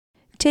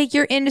Take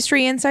your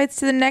industry insights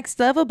to the next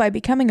level by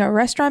becoming a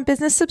Restaurant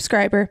Business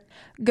subscriber.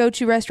 Go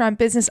to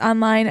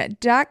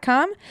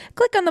restaurantbusinessonline.com,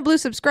 click on the blue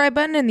subscribe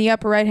button in the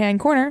upper right-hand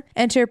corner,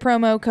 enter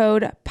promo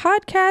code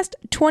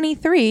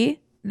PODCAST23,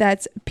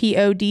 that's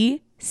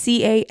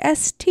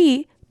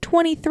PODCAST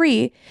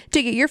 23,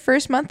 to get your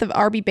first month of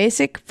RB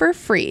Basic for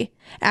free.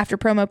 After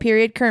promo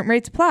period, current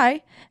rates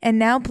apply. And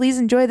now please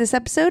enjoy this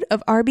episode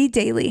of RB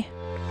Daily.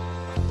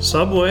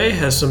 Subway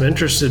has some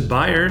interested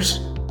buyers.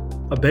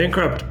 A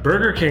bankrupt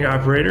Burger King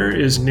operator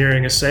is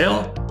nearing a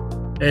sale,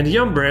 and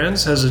Yum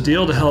Brands has a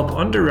deal to help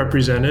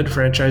underrepresented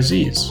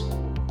franchisees.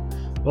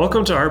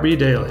 Welcome to RB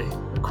Daily,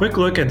 a quick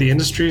look at the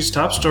industry's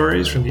top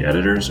stories from the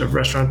editors of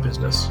Restaurant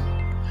Business.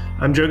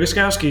 I'm Joe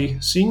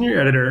Guskowski, Senior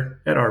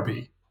Editor at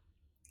RB.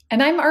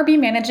 And I'm RB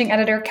Managing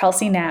Editor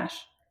Kelsey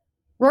Nash.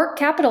 Roark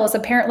Capital is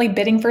apparently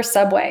bidding for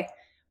Subway.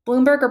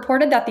 Bloomberg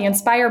reported that the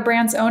Inspire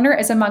Brands owner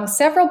is among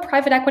several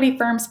private equity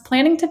firms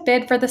planning to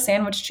bid for the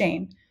sandwich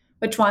chain,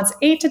 which wants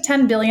 $8 to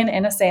 $10 billion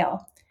in a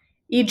sale.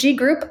 EG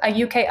Group,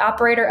 a UK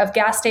operator of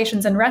gas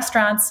stations and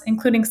restaurants,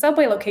 including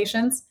Subway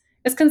locations,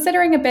 is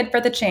considering a bid for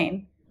the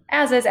chain,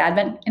 as is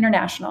Advent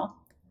International.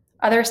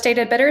 Other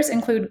stated bidders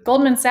include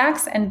Goldman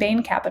Sachs and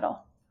Bain Capital.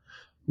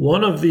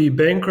 One of the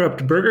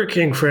bankrupt Burger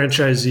King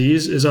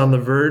franchisees is on the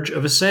verge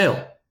of a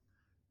sale.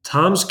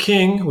 Tom's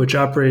King, which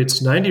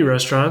operates 90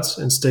 restaurants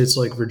in states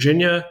like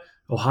Virginia,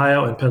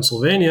 Ohio, and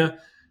Pennsylvania,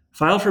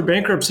 filed for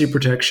bankruptcy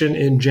protection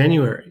in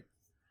January.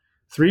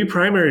 3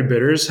 primary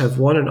bidders have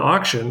won an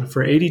auction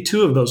for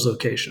 82 of those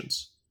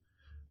locations.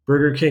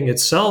 Burger King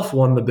itself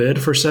won the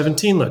bid for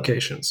 17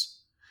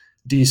 locations.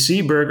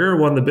 DC Burger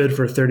won the bid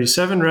for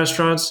 37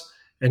 restaurants,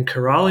 and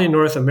Corrali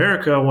North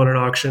America won an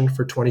auction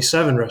for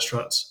 27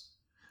 restaurants.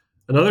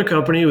 Another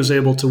company was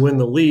able to win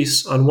the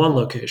lease on 1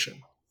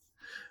 location.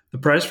 The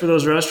price for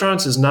those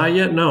restaurants is not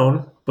yet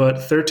known, but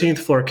 13th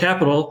Floor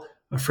Capital,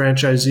 a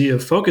franchisee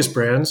of Focus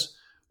Brands,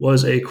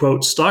 was a,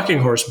 quote,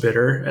 stalking horse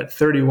bidder at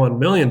 $31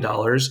 million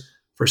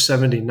for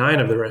 79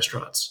 of the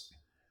restaurants.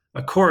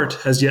 A court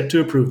has yet to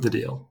approve the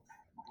deal.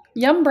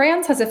 Yum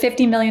Brands has a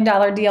 $50 million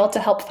deal to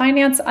help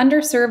finance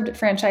underserved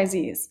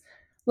franchisees.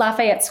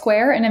 Lafayette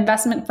Square, an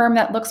investment firm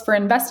that looks for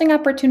investing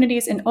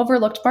opportunities in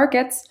overlooked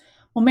markets,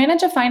 will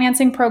manage a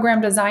financing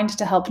program designed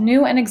to help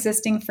new and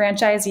existing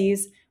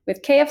franchisees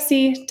with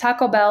KFC,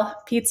 Taco Bell,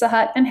 Pizza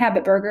Hut, and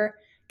Habit Burger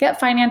get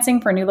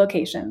financing for new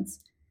locations.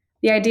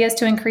 The idea is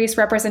to increase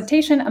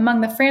representation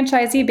among the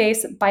franchisee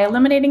base by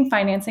eliminating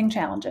financing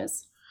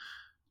challenges.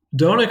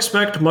 Don't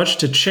expect much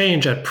to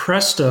change at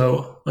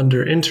Presto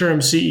under interim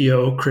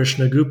CEO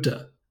Krishna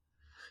Gupta.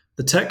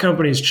 The tech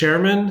company's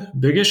chairman,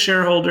 biggest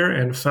shareholder,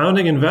 and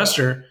founding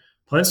investor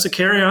plans to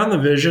carry on the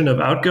vision of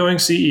outgoing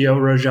CEO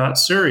Rajat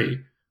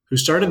Suri, who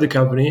started the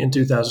company in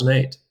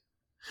 2008.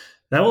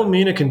 That will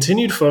mean a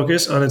continued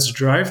focus on its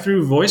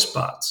drive-through voice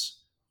bots,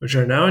 which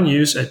are now in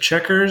use at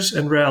Checkers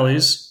and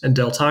Rally's and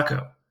Del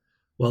Taco,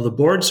 while the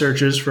board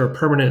searches for a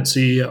permanent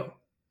CEO.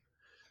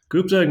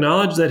 Gupta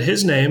acknowledged that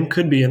his name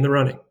could be in the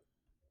running.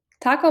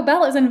 Taco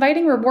Bell is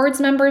inviting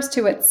rewards members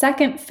to its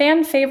second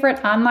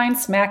fan-favorite online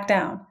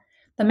smackdown.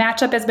 The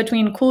matchup is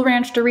between Cool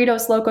Ranch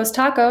Doritos Locos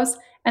Tacos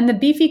and the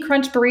Beefy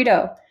Crunch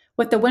Burrito,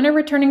 with the winner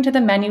returning to the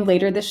menu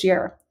later this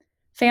year.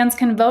 Fans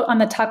can vote on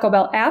the Taco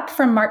Bell app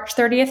from March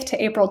 30th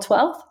to April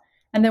 12th,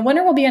 and the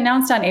winner will be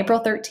announced on April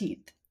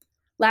 13th.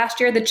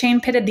 Last year, the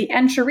chain pitted the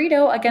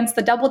Enchilito against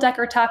the Double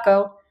Decker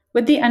Taco,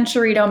 with the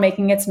Enchilito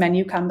making its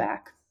menu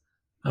comeback.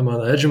 I'm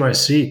on the edge of my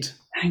seat.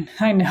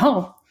 I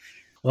know.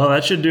 Well,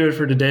 that should do it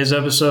for today's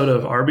episode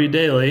of RB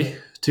Daily.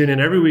 Tune in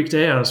every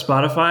weekday on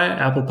Spotify,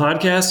 Apple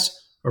Podcasts,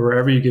 or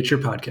wherever you get your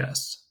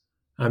podcasts.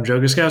 I'm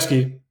Joe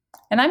Guskowski.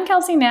 And I'm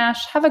Kelsey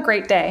Nash. Have a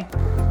great day.